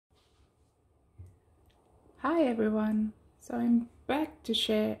Hi everyone! So I'm back to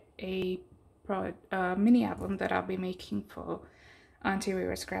share a mini album that I'll be making for Aunty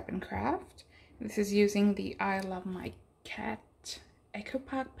Vera Scrap and Craft. This is using the I Love My Cat Echo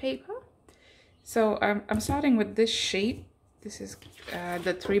Pack paper. So I'm starting with this sheet. This is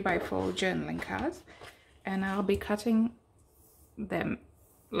the 3x4 journaling cards, and I'll be cutting them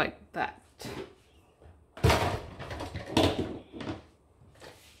like that.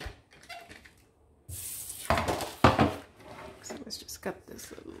 So let's just cut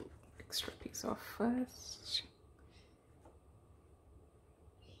this little extra piece off first.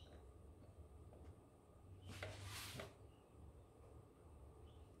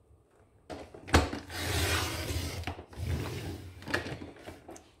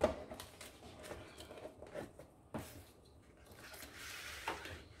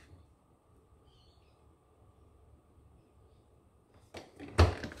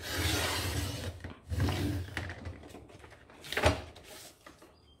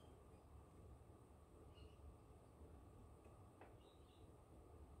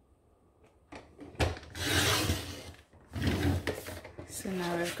 So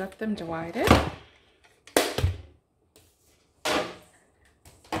now I've got them divided.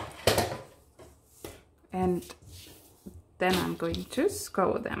 And then I'm going to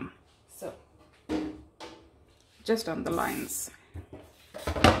score them. So just on the lines.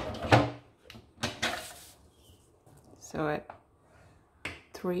 So at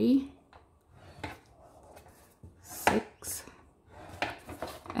 3, 6,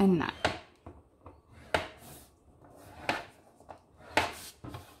 and 9.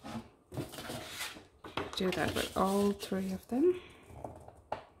 Do that with all 3 of them.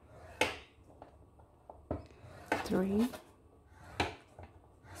 3,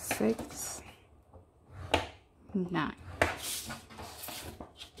 6, 9.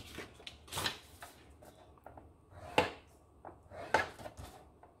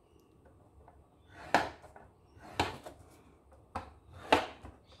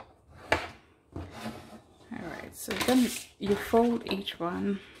 Alright, so then you fold each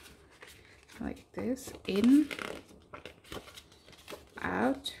one like this, in,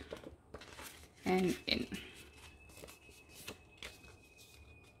 out, and in.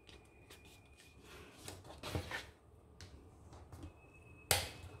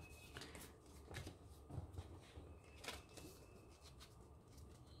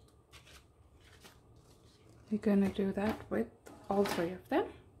 You're gonna do that with all 3 of them.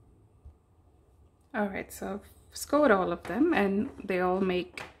 Alright, so I've scored all of them and they all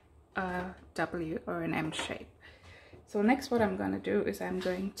make a W or an M shape. So next what I'm going to do is I'm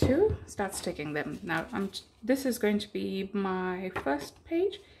going to start sticking them. Now this is going to be my first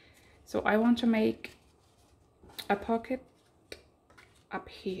page. So I want to make a pocket up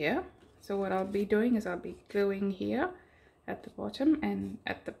here. So what I'll be doing is I'll be gluing here at the bottom and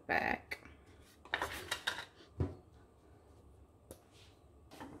at the back.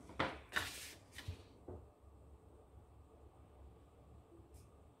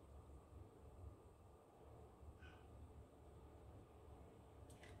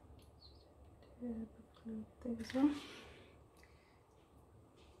 There as well.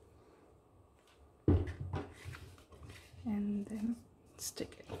 And then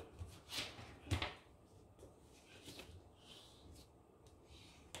stick it.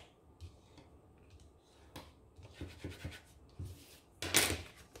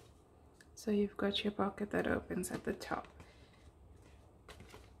 So you've got your pocket that opens at the top.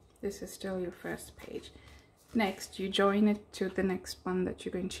 This is still your first page. Next, you join it to the next one that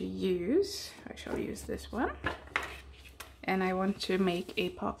you're going to use. I shall use this one. And I want to make a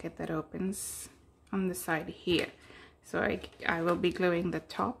pocket that opens on the side here. So I will be gluing the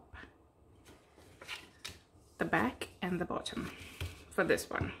top, the back, and the bottom for this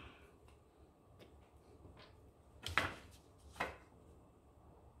one.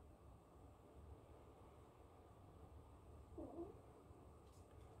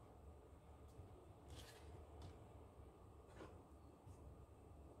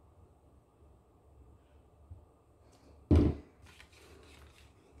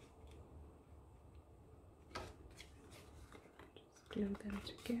 Glue them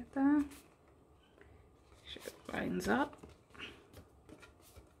together, sure it lines up.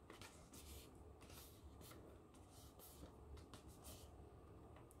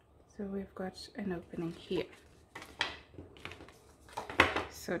 So we've got an opening here.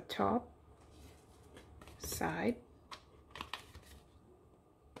 So top, side,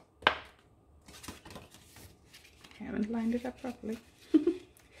 haven't lined it up properly.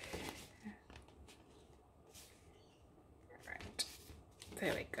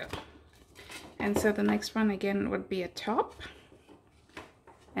 There we go. And so the next one again would be a top,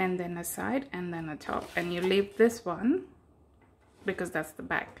 and then a side, and then a top, and you leave this one because that's the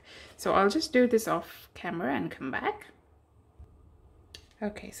back. So I'll just do this off camera and come back.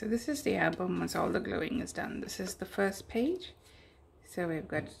 Okay, so this is the album once all the gluing is done. This is the first page. So we've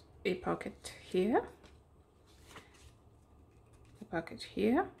got a pocket here, a pocket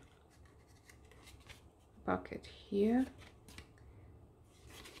here, a pocket here,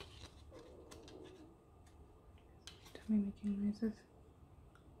 making noises,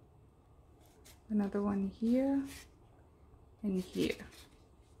 another one here and here.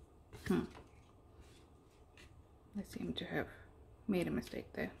 I seem to have made a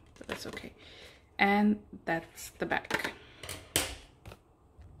mistake there, but that's okay. And that's the back.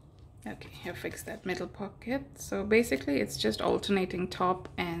 Okay, I've fixed that middle pocket. So basically it's just alternating top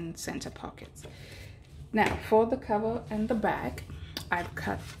and center pockets. Now for the cover and the back, I've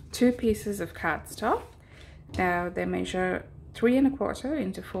cut 2 pieces of cardstock. Now they measure 3 1/4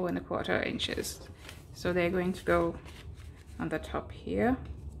 into 4 1/4 inches. So they're going to go on the top here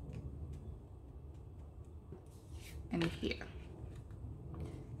and here.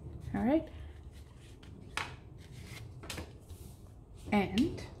 All right.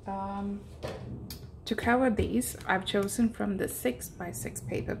 And to cover these, I've chosen from the 6x6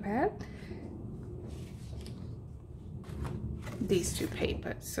 paper pad these 2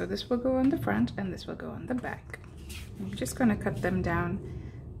 papers. So this will go on the front and this will go on the back. I'm just going to cut them down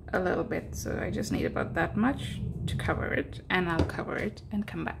a little bit, so I just need about that much to cover it, and I'll cover it and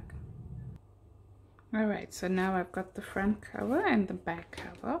come back. Alright, so now I've got the front cover and the back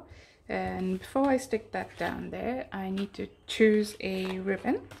cover, and before I stick that down there, I need to choose a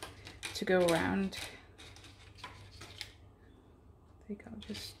ribbon to go around. I think I'll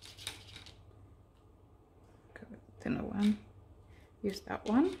just go with the thinner one. Use that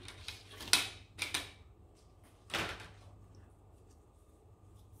one.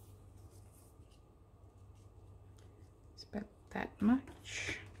 It's about that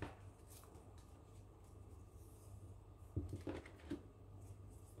much.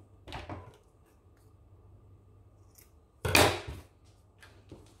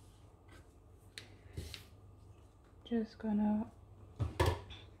 Just gonna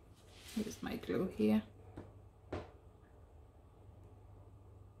use my glue here.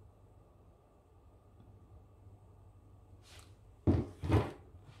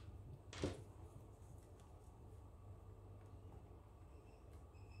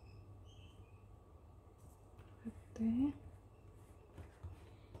 There.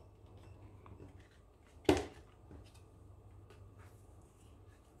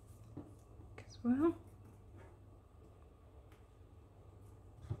 As well.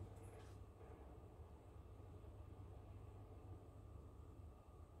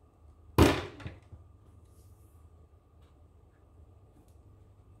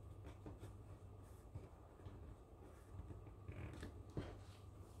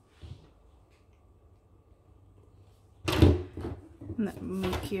 And that will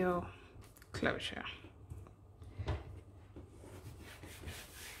make your closure.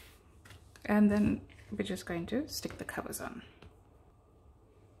 And then we're just going to stick the covers on.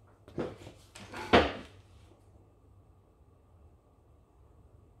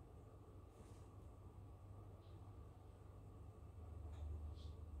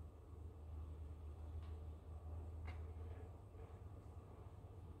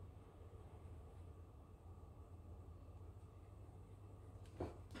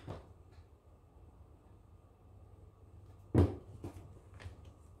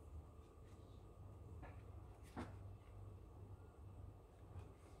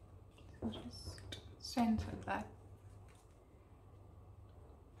 Just center that.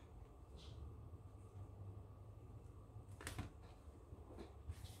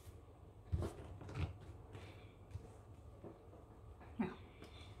 Yeah.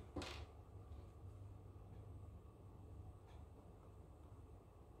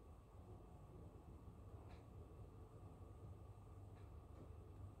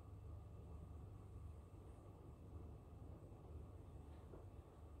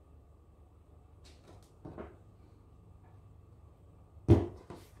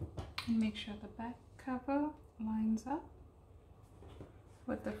 And make sure the back cover lines up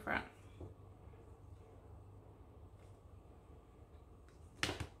with the front.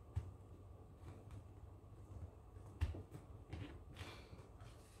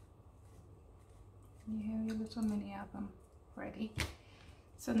 And you have your little mini album ready.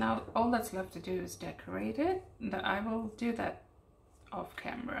 So now all that's left to do is decorate it. I will do that off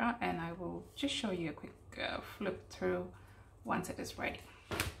camera, and I will just show you a quick flip through once it is ready.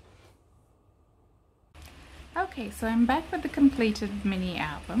 Okay, so I'm back with the completed mini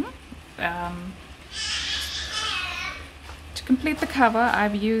album. To complete the cover,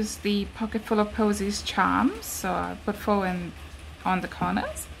 I've used the Pocket Full of Posies charms, so I put 4 in on the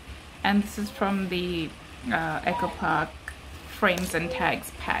corners, and this is from the Echo Park Frames and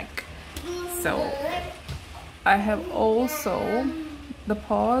Tags pack. So I have also the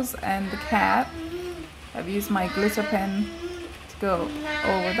paws and the cat. I've used my glitter pen to go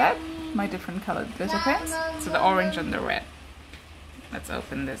over that, my different colored glitter pens, so the orange and the red. Let's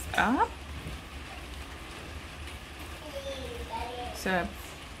open this up. So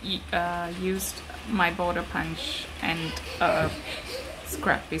I've used my border punch and a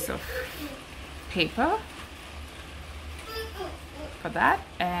scrap piece of paper for that,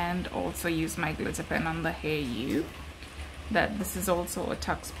 and also use my glitter pen on the hair U. This is also a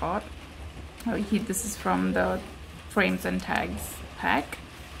tuck spot. This is from the Frames and Tags pack,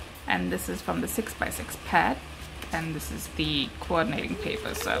 and this is from the 6x6 pad, and this is the coordinating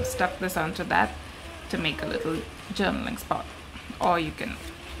paper. So I've stuck this onto that to make a little journaling spot, or you can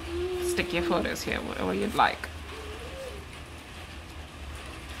stick your photos here, whatever you'd like.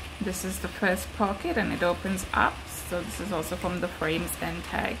 This is the first pocket and it opens up, so this is also from the Frames and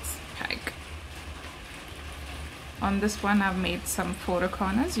Tags pack. On this one I've made some photo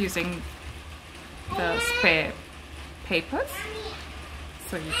corners using the spare papers,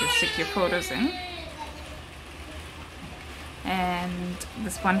 so you can stick your photos in. And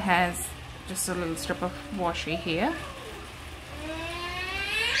this one has just a little strip of washi here.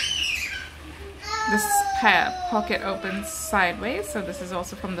 This pocket opens sideways, so this is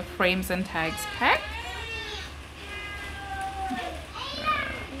also from the Frames and Tags pack.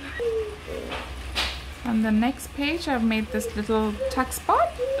 On the next page I've made this little tuck spot.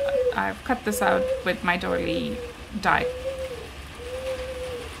 I've cut this out with my doily die.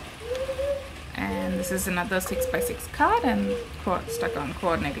 And this is another 6x6 card and stuck on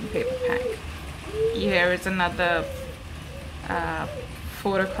coordinating paper pack. Here is another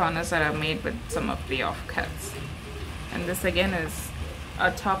photo corners that I've made with some of the offcuts. And this again is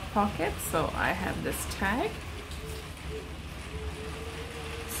a top pocket, so I have this tag.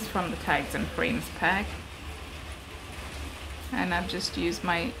 This is from the Tags and Frames pack. And I've just used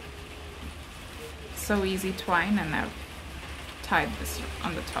my So Easy twine and I've tied this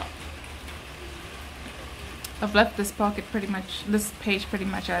on the top. I've left this pocket this page pretty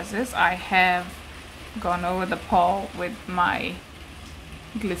much as is. I have gone over the paw with my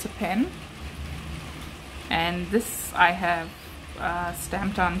glitter pen, and this I have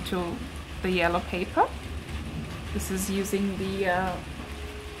stamped onto the yellow paper. This is using the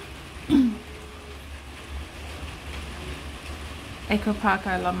Echo Park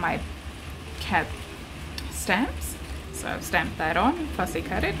I Love My Cat stamps. So I've stamped that on, fussy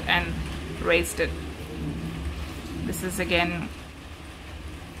cut it and raised it. This is again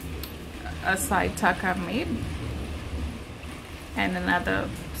a side tuck I've made, and another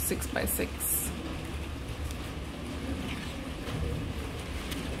 6x6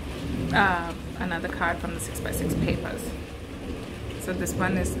 another card from the 6x6 papers. So this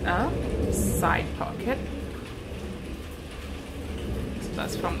one is a side pocket. So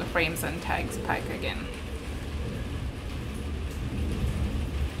that's from the Frames and Tags pack again.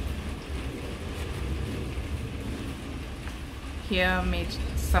 Here I made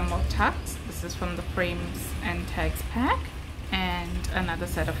some more tucks. This is from the Frames and Tags pack, and another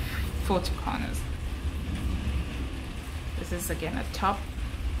set of photo corners. This is again a top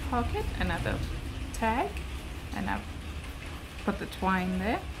pocket, another tag, and I've put the twine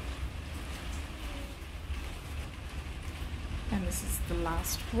there. And this is the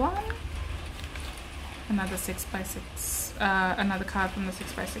last one. Another 6x6, another card from the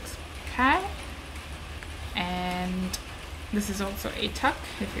 6x6 pack, and this is also a tuck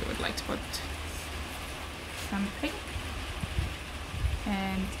if you would like to put something.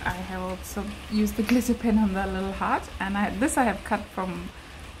 And I have also used the glitter pen on the little heart, and this I have cut from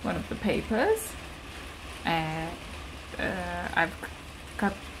one of the papers. I've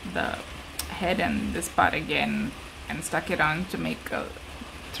cut the head and this part again and stuck it on to make a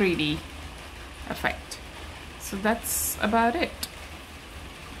 3D effect. So that's about it.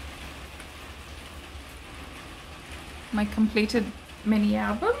 My completed mini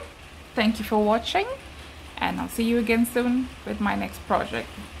album. Thank you for watching, and I'll see you again soon with my next project.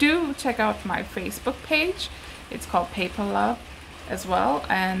 Do check out my Facebook page. It's called Paper Love as well,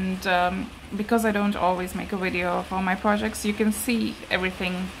 and because I don't always make a video of all my projects, you can see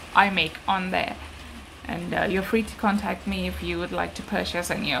everything I make on there, and you're free to contact me if you would like to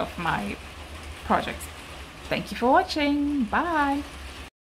purchase any of my projects. Thank you for watching. Bye.